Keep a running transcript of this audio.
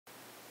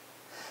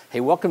Hey,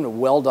 welcome to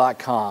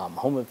Weld.com,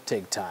 home of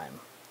TIG time.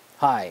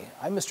 Hi,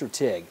 I'm Mr.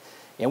 TIG,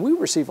 and we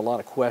receive a lot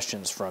of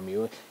questions from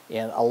you,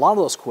 and a lot of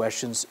those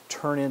questions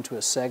turn into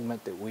a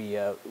segment that we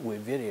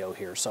video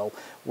here. So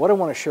what I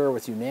want to share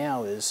with you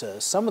now is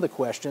some of the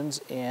questions,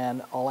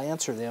 and I'll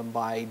answer them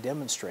by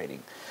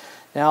demonstrating.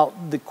 Now,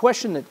 the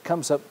question that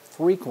comes up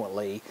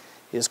frequently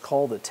is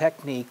called the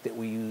technique that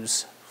we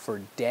use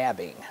for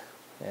dabbing.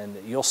 And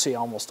you'll see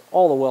almost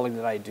all the welding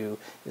that I do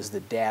is the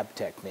dab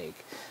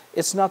technique.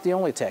 It's not the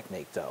only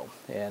technique though,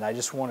 and I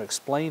just want to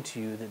explain to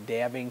you that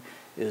dabbing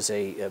is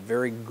a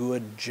very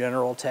good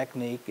general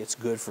technique. It's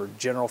good for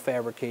general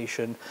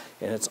fabrication,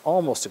 and it's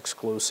almost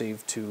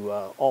exclusive to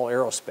all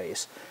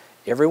aerospace.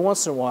 Every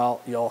once in a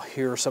while you'll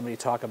hear somebody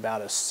talk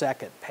about a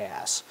second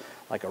pass,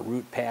 like a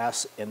root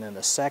pass and then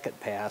a second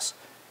pass,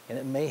 and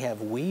it may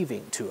have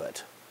weaving to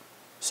it.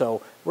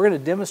 So we're going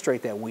to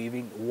demonstrate that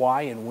weaving,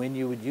 why and when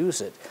you would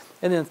use it.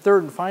 And then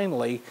third and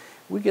finally,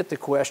 we get the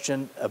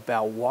question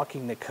about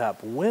walking the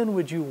cup. When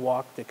would you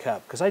walk the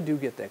cup? Because I do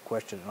get that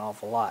question an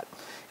awful lot.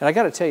 And I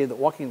got to tell you that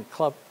walking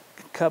the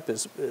cup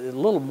is a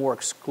little more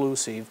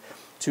exclusive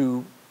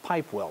to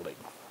pipe welding.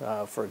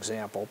 For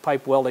example,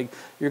 pipe welding,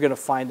 you're going to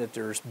find that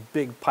there's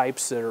big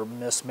pipes that are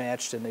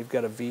mismatched and they've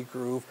got a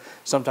V-groove.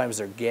 Sometimes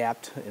they're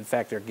gapped. In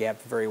fact, they're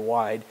gapped very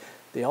wide.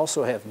 They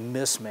also have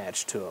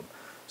mismatch to them.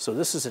 So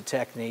this is a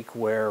technique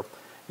where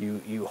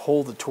you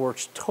hold the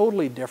torch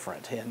totally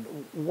different. And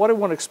what I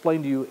want to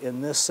explain to you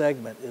in this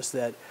segment is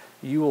that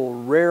you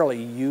will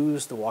rarely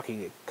use the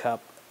walking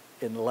cup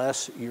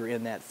unless you're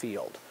in that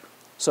field.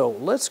 So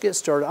let's get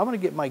started. I'm going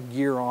to get my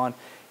gear on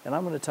and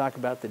I'm going to talk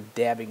about the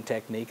dabbing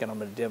technique and I'm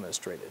going to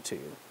demonstrate it to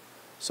you.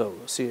 So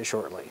see you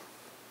shortly.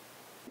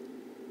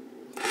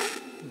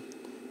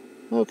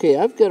 Okay,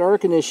 I've got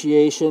arc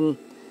initiation.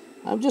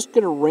 I'm just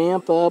going to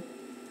ramp up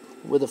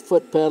with a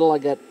foot pedal. I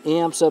got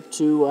amps up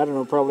to, I don't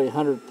know, probably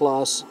 100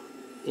 plus,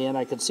 and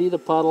I can see the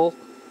puddle,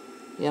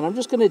 and I'm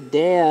just going to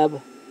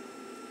dab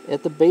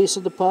at the base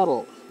of the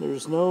puddle.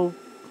 There's no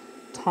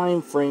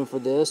time frame for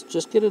this.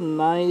 Just get a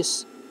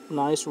nice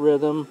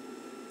rhythm.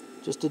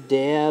 Just a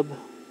dab,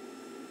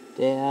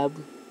 dab,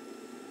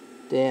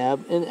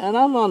 dab, and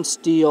I'm on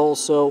steel,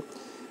 so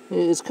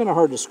it's kind of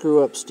hard to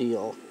screw up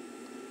steel.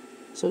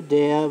 So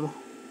dab,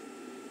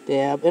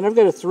 dab, and I've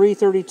got a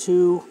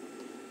 332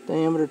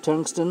 diameter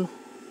tungsten.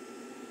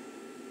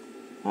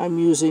 I'm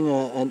using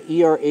an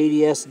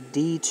ER80S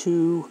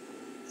D2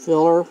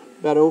 filler,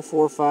 about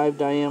 0.45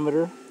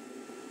 diameter.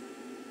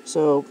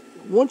 So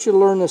once you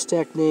learn this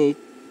technique,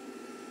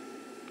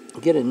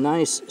 get a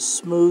nice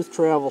smooth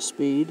travel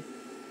speed.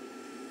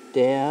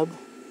 Dab,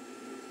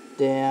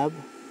 dab,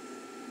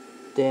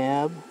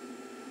 dab,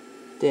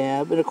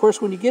 dab. And of course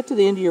when you get to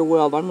the end of your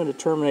weld, I'm going to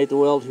terminate the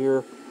weld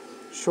here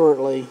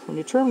shortly. When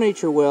you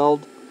terminate your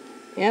weld,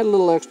 add a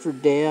little extra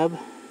dab,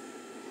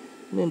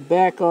 and then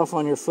back off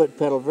on your foot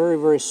pedal very,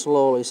 very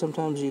slowly.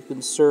 Sometimes you can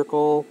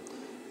circle,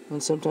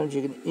 and sometimes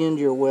you can end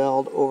your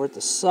weld over at the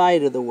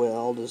side of the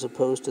weld as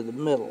opposed to the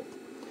middle.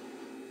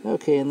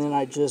 Okay, and then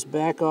I just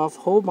back off,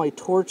 hold my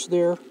torch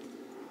there.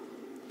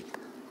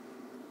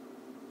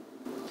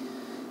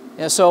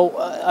 Yeah, so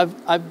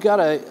I've got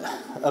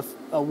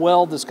a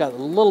weld that's got a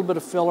little bit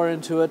of filler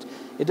into it.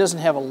 It doesn't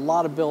have a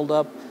lot of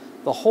buildup.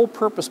 The whole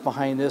purpose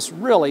behind this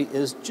really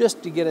is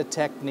just to get a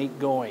technique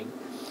going.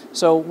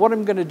 So what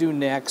I'm going to do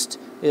next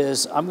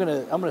is I'm going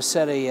to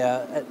set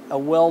a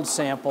weld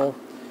sample.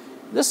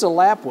 This is a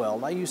lap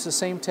weld. I use the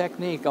same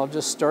technique. I'll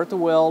just start the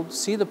weld,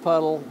 see the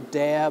puddle,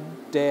 dab,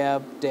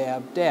 dab,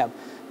 dab, dab.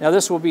 Now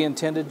this will be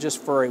intended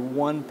just for a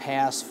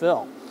one-pass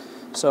fill.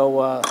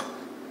 So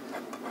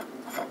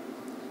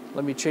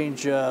let me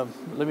change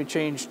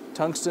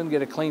tungsten,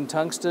 get a clean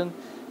tungsten,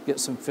 get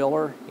some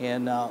filler,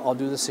 and I'll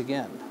do this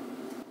again.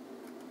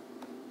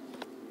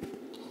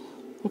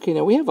 Okay,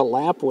 now we have a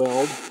lap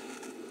weld,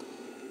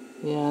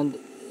 and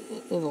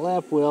in the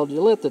lap weld,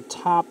 you let the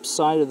top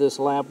side of this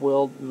lap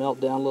weld melt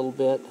down a little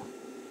bit,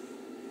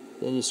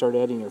 then you start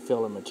adding your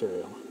filler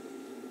material.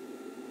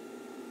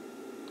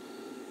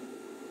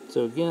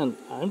 So again,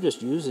 I'm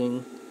just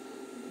using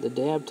the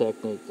dab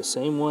technique, the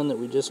same one that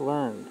we just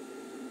learned.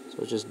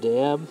 So it's just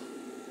dab,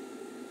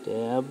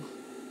 dab,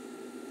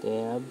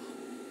 dab,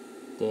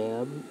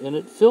 dab, and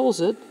it fills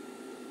it.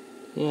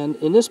 And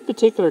in this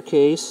particular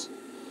case,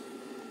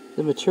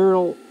 the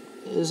material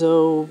is,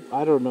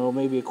 I don't know,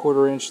 maybe a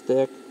 1/4 inch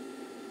thick.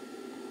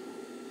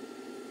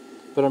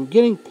 But I'm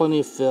getting plenty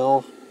of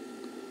fill.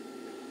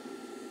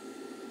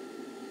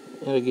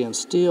 And again,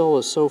 steel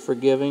is so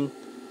forgiving.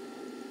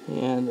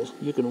 And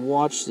you can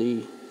watch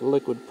the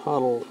liquid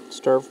puddle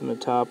start from the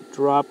top,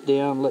 drop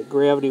down, let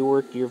gravity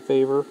work to your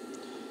favor.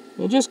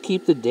 And just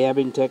keep the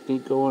dabbing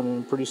technique going,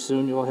 and pretty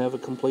soon you'll have a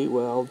complete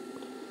weld.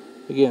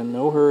 Again,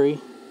 no hurry.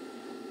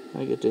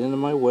 I get to the end of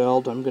my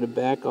weld. I'm going to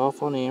back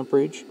off on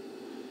amperage.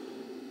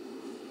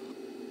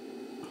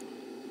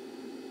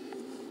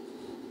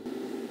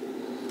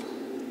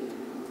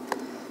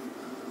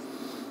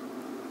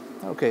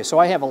 Okay, so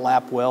I have a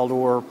lap weld,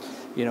 or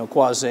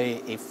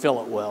quasi a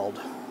fillet weld.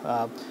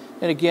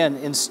 And again,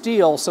 in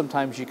steel,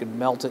 sometimes you can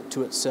melt it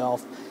to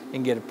itself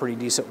and get a pretty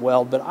decent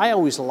weld, but I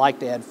always like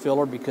to add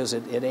filler because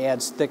it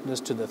adds thickness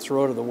to the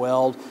throat of the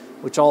weld,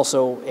 which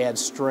also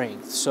adds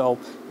strength. So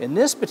in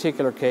this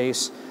particular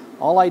case,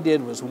 all I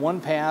did was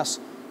one pass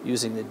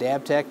using the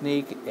dab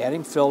technique,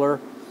 adding filler.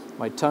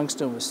 My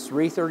tungsten was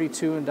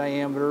 332 in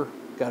diameter,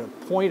 got a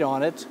point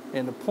on it,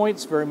 and the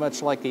point's very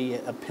much like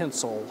a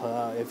pencil.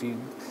 If you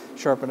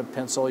sharpen a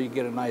pencil, you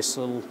get a nice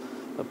little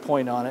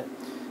point on it.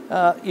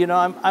 You know,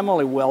 I'm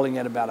only welding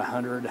at about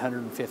 100,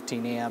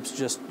 115 amps,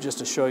 just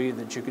to show you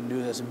that you can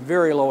do this.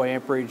 Very low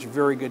amperage,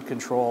 very good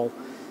control,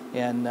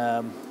 and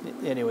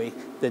anyway,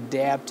 the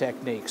dab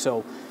technique.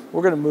 So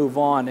we're going to move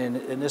on,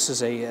 and this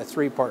is a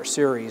three-part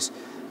series.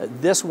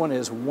 This one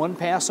is one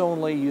pass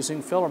only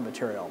using filler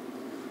material.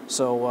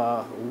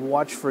 So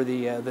watch for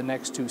the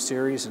next two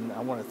series, and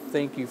I want to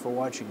thank you for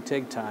watching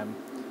TIG Time.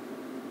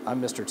 I'm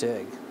Mr.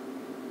 TIG.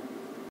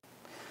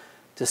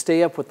 To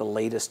stay up with the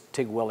latest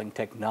TIG welding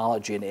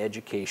technology and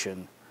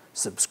education,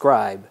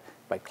 subscribe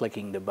by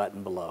clicking the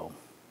button below.